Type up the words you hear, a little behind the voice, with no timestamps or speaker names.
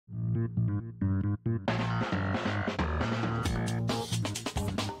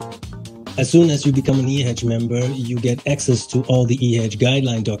As soon as you become an EHEDG member, you get access to all the EHEDG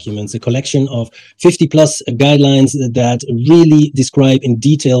guideline documents, a collection of 50 plus guidelines that really describe in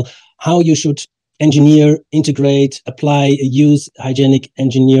detail how you should engineer, integrate, apply, use hygienic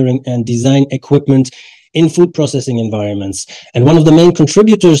engineering and design equipment in food processing environments. And one of the main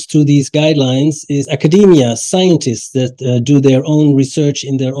contributors to these guidelines is academia, scientists that do their own research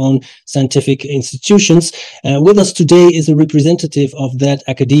in their own scientific institutions. With us today is a representative of that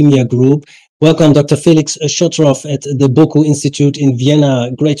academia group. Welcome, Dr. Felix Schottroff at the BOKU Institute in Vienna.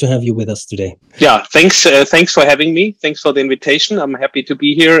 Great to have you with us today. Yeah, thanks for having me. Thanks for the invitation. I'm happy to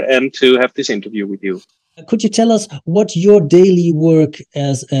be here and to have this interview with you. Could you tell us what your daily work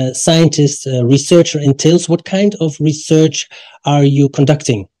as a scientist, a researcher entails? What kind of research are you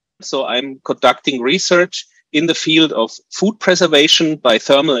conducting? So I'm conducting research in the field of food preservation by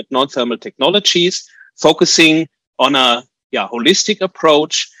thermal and non-thermal technologies, focusing on a holistic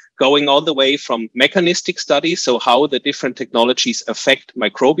approach, going all the way from mechanistic studies, so how the different technologies affect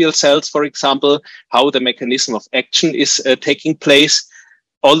microbial cells, for example, how the mechanism of action is taking place,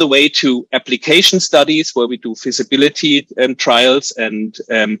 all the way to application studies where we do feasibility trials and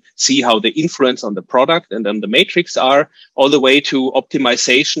see how the influence on the product and on the matrix are, all the way to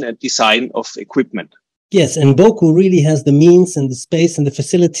optimization and design of equipment. Yes, and BOKU really has the means and the space and the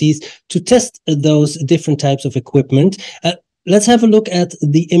facilities to test those different types of equipment. Let's have a look at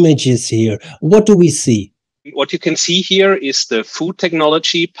the images here. What do we see? What you can see here is the food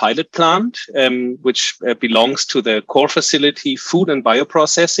technology pilot plant, which belongs to the Core Facility Food and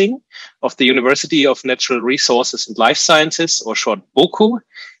Bioprocessing of the University of Natural Resources and Life Sciences, or short BOKU,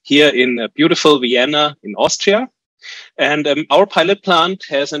 here in beautiful Vienna in Austria. And our pilot plant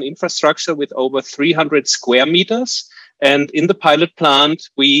has an infrastructure with over 300 square meters. And in the pilot plant,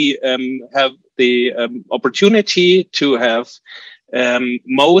 we have the opportunity to have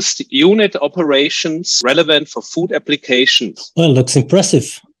most unit operations relevant for food applications. Well, looks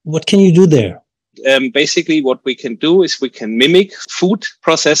impressive. What can you do there? Basically, what we can do is we can mimic food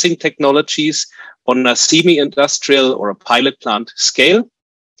processing technologies on a semi-industrial or a pilot plant scale.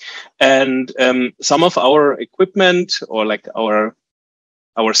 And some of our equipment or like our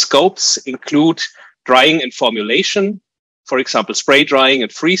scopes include drying and formulation, for example, spray drying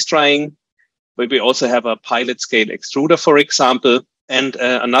and freeze drying. But we also have a pilot scale extruder, for example. And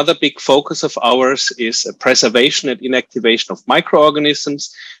another big focus of ours is preservation and inactivation of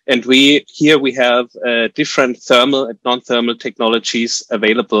microorganisms. And we have different thermal and non-thermal technologies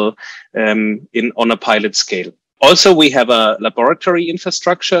available on a pilot scale. Also, we have a laboratory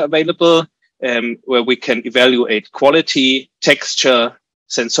infrastructure available where we can evaluate quality, texture,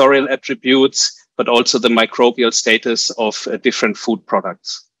 sensorial attributes, but also the microbial status of different food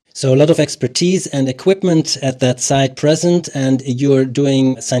products. So a lot of expertise and equipment at that site present, and you're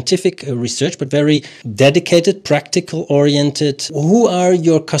doing scientific research, but very dedicated, practical oriented. Who are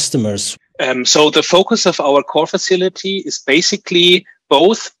your customers? So the focus of our core facility is basically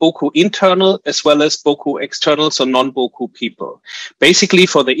both BOKU internal as well as BOKU external, so non-BOKU people. Basically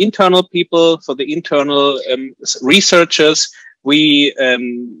for the internal people, for the internal researchers, we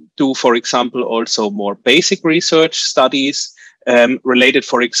do, for example, also more basic research studies, related,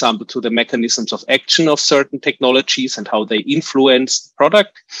 for example, to the mechanisms of action of certain technologies and how they influence the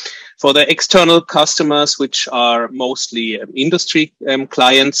product. For the external customers, which are mostly industry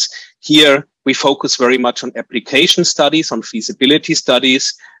clients, here we focus very much on application studies, on feasibility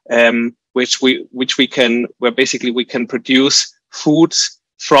studies, where basically we can produce foods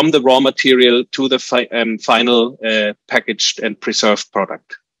from the raw material to the final packaged and preserved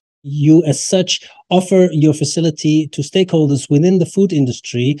product. You, as such, offer your facility to stakeholders within the food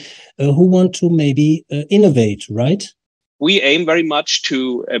industry who want to maybe innovate, right? We aim very much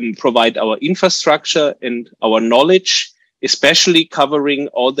to provide our infrastructure and our knowledge, especially covering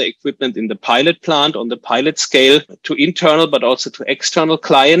all the equipment in the pilot plant on the pilot scale to internal, but also to external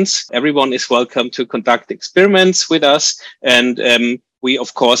clients. Everyone is welcome to conduct experiments with us. And we,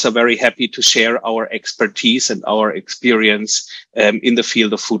 of course, are very happy to share our expertise and our experience in the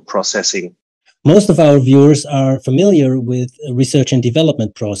field of food processing. Most of our viewers are familiar with research and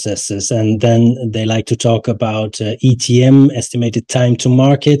development processes, and then they like to talk about ETM, estimated time to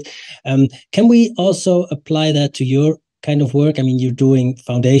market. Can we also apply that to your kind of work? I mean, you're doing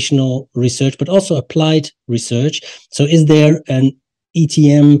foundational research, but also applied research. So is there an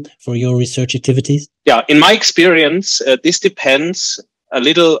ETM for your research activities? Yeah, in my experience, this depends a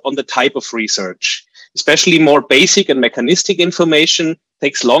little on the type of research. Especially more basic and mechanistic information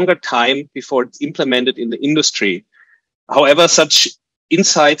takes longer time before it's implemented in the industry. However, such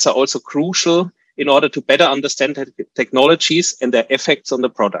insights are also crucial in order to better understand technologies and their effects on the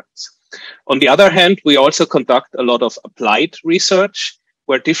products. On the other hand, we also conduct a lot of applied research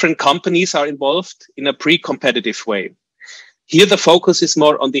where different companies are involved in a pre-competitive way. Here, the focus is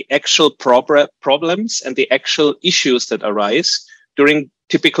more on the actual problems and the actual issues that arise during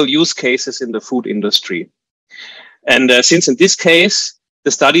typical use cases in the food industry. And since in this case,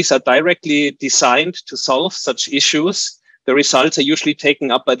 the studies are directly designed to solve such issues, the results are usually taken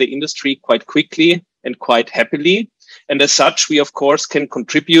up by the industry quite quickly and quite happily. And as such, we, of course, can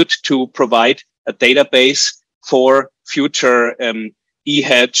contribute to provide a database for future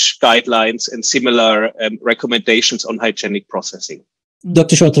EHEDG guidelines and similar recommendations on hygienic processing.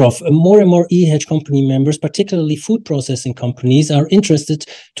 Dr. Schottroff, more and more EHEDG company members, particularly food processing companies, are interested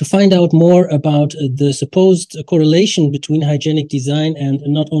to find out more about the supposed correlation between hygienic design and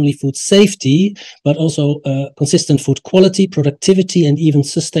not only food safety, but also consistent food quality, productivity, and even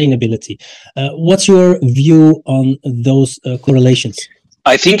sustainability. What's your view on those correlations?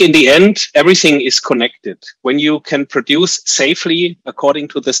 I think in the end, everything is connected. When you can produce safely according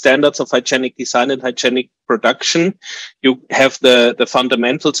to the standards of hygienic design and hygienic production, you have the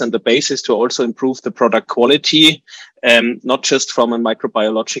fundamentals and the basis to also improve the product quality, not just from a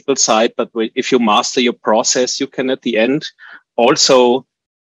microbiological side, but if you master your process, you can at the end also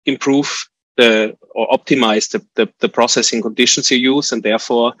improve or optimize the processing conditions you use, and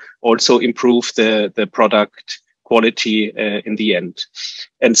therefore also improve the product quality in the end.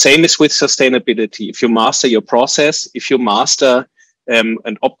 And same is with sustainability. If you master your process, if you master and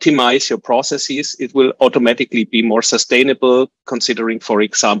optimize your processes, it will automatically be more sustainable, considering, for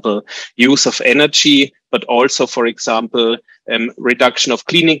example, use of energy, but also, for example, reduction of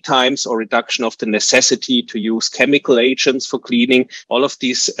cleaning times or reduction of the necessity to use chemical agents for cleaning. All of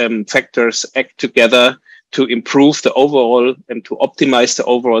these factors act together to improve the overall and to optimize the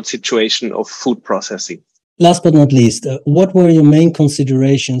overall situation of food processing. Last but not least, what were your main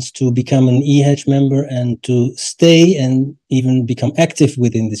considerations to become an EHEDG member and to stay and even become active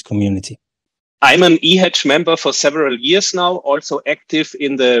within this community? I'm an EHEDG member for several years now, also active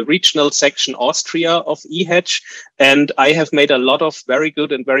in the regional section Austria of EHEDG, and I have made a lot of very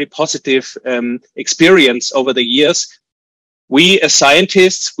good and very positive experience over the years. We as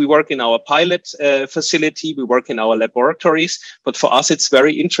scientists, we work in our pilot facility, we work in our laboratories, but for us it's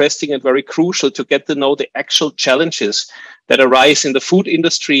very interesting and very crucial to get to know the actual challenges that arise in the food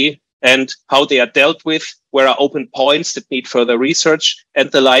industry and how they are dealt with, where are open points that need further research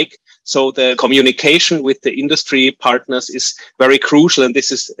and the like. So the communication with the industry partners is very crucial, and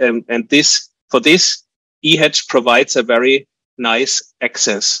for this EHEDG provides a very nice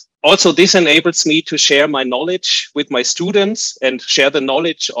access. Also, this enables me to share my knowledge with my students and share the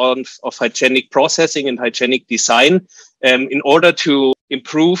knowledge of hygienic processing and hygienic design in order to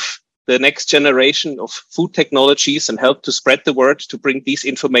improve the next generation of food technologies and help to spread the word to bring this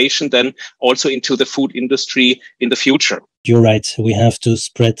information then also into the food industry in the future. You're right. We have to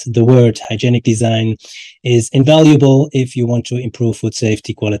spread the word. Hygienic design is invaluable if you want to improve food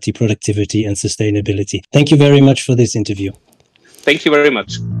safety, quality, productivity, and sustainability. Thank you very much for this interview. Thank you very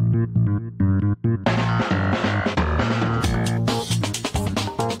much.